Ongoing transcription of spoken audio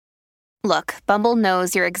Look, Bumble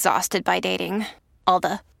knows you're exhausted by dating. All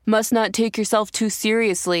the must not take yourself too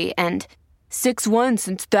seriously and 6'1"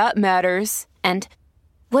 since that matters. And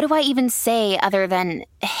what do I even say other than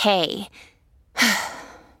hey?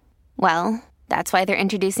 Well, that's why they're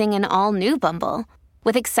introducing an all-new Bumble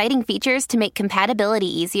with exciting features to make compatibility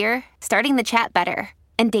easier, starting the chat better,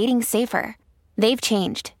 and dating safer. They've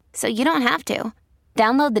changed, so you don't have to.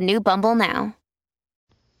 Download the new Bumble now.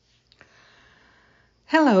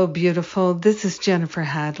 Hello, beautiful. This is Jennifer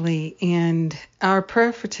Hadley, and our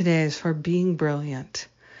prayer for today is for being brilliant.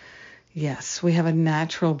 Yes, we have a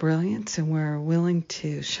natural brilliance, and we're willing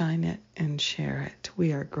to shine it and share it.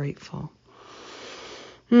 We are grateful.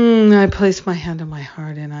 I place my hand on my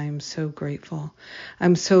heart, and I am so grateful.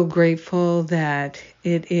 I'm so grateful that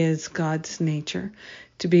it is God's nature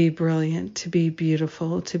to be brilliant, to be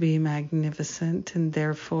beautiful, to be magnificent, and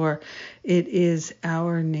therefore it is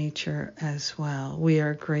our nature as well. We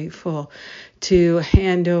are grateful to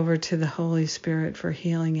hand over to the Holy Spirit for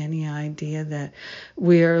healing any idea that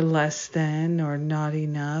we are less than or not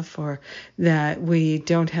enough, or that we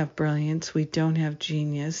don't have brilliance, we don't have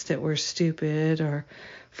genius, that we're stupid or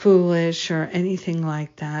foolish or anything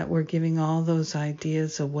like that. We're giving all those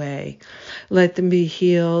ideas away. Let them be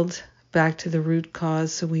healed back to the root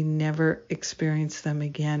cause so we never experience them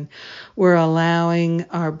again. We're allowing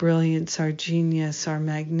our brilliance, our genius, our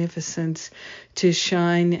magnificence to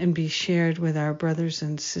shine and be shared with our brothers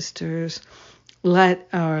and sisters. Let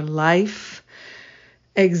our life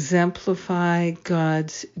exemplify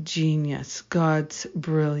God's genius, God's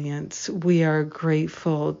brilliance. We are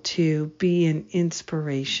grateful to be an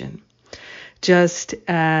inspiration. Just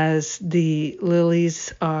as the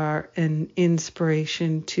lilies are an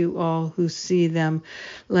inspiration to all who see them,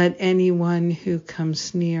 let anyone who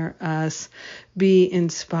comes near us be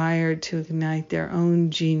inspired to ignite their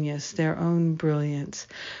own genius, their own brilliance.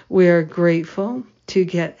 We are grateful to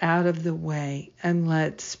get out of the way and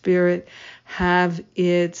let Spirit have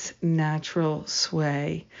its natural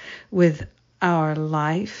sway with our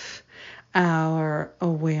life, our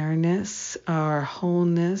awareness, our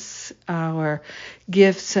wholeness, our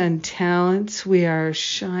gifts and talents. We are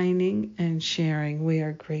shining and sharing. We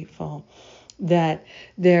are grateful that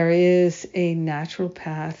there is a natural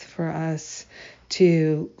path for us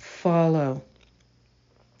to follow,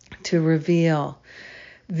 to reveal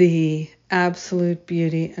the absolute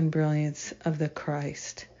beauty and brilliance of the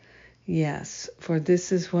Christ. Yes, for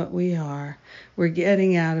this is what we are. We're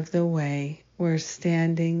getting out of the way. We're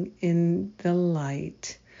standing in the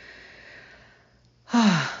light.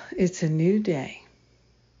 It's a new day.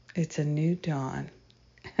 It's a new dawn.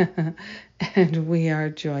 And we are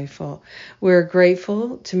joyful. We're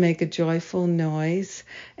grateful to make a joyful noise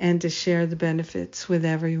and to share the benefits with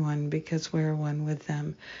everyone because we're one with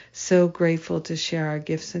them. So grateful to share our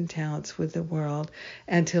gifts and talents with the world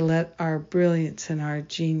and to let our brilliance and our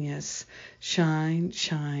genius shine,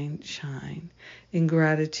 shine, shine. In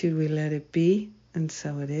gratitude, we let it be, and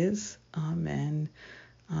so it is. Amen.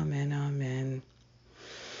 Amen. Amen.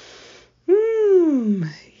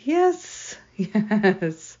 Yes.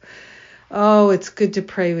 Yes. Oh, it's good to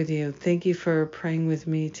pray with you. Thank you for praying with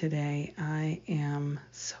me today. I am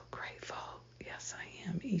so grateful. Yes, I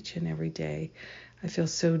am each and every day. I feel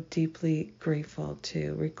so deeply grateful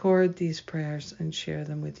to record these prayers and share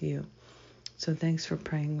them with you. So thanks for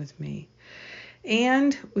praying with me.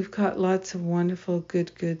 And we've got lots of wonderful,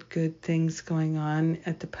 good things going on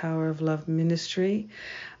at the Power of Love Ministry.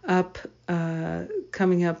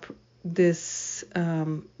 Coming up this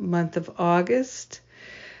month of August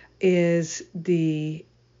is the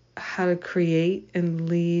how to create and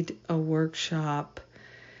lead a workshop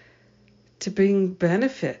to bring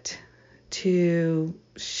benefit, to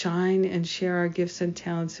shine and share our gifts and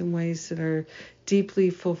talents in ways that are deeply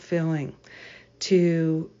fulfilling,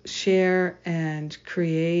 to share and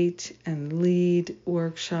create and lead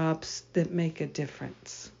workshops that make a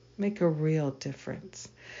difference, make a real difference.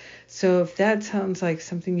 So if that sounds like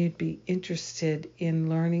something you'd be interested in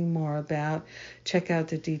learning more about, check out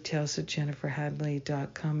the details at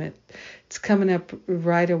jenniferhadley.com. It's coming up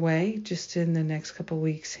right away, just in the next couple of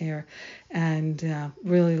weeks here, and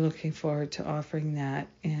really looking forward to offering that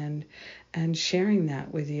and sharing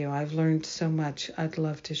that with you. I've learned so much. I'd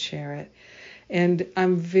love to share it. And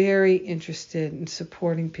I'm very interested in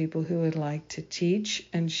supporting people who would like to teach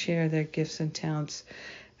and share their gifts and talents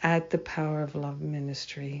at the Power of Love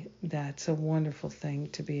Ministry. That's a wonderful thing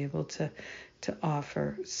to be able to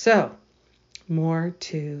offer. So, more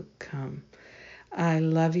to come. I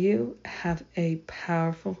love you. Have a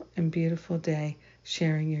powerful and beautiful day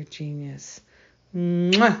sharing your genius.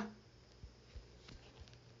 Mwah!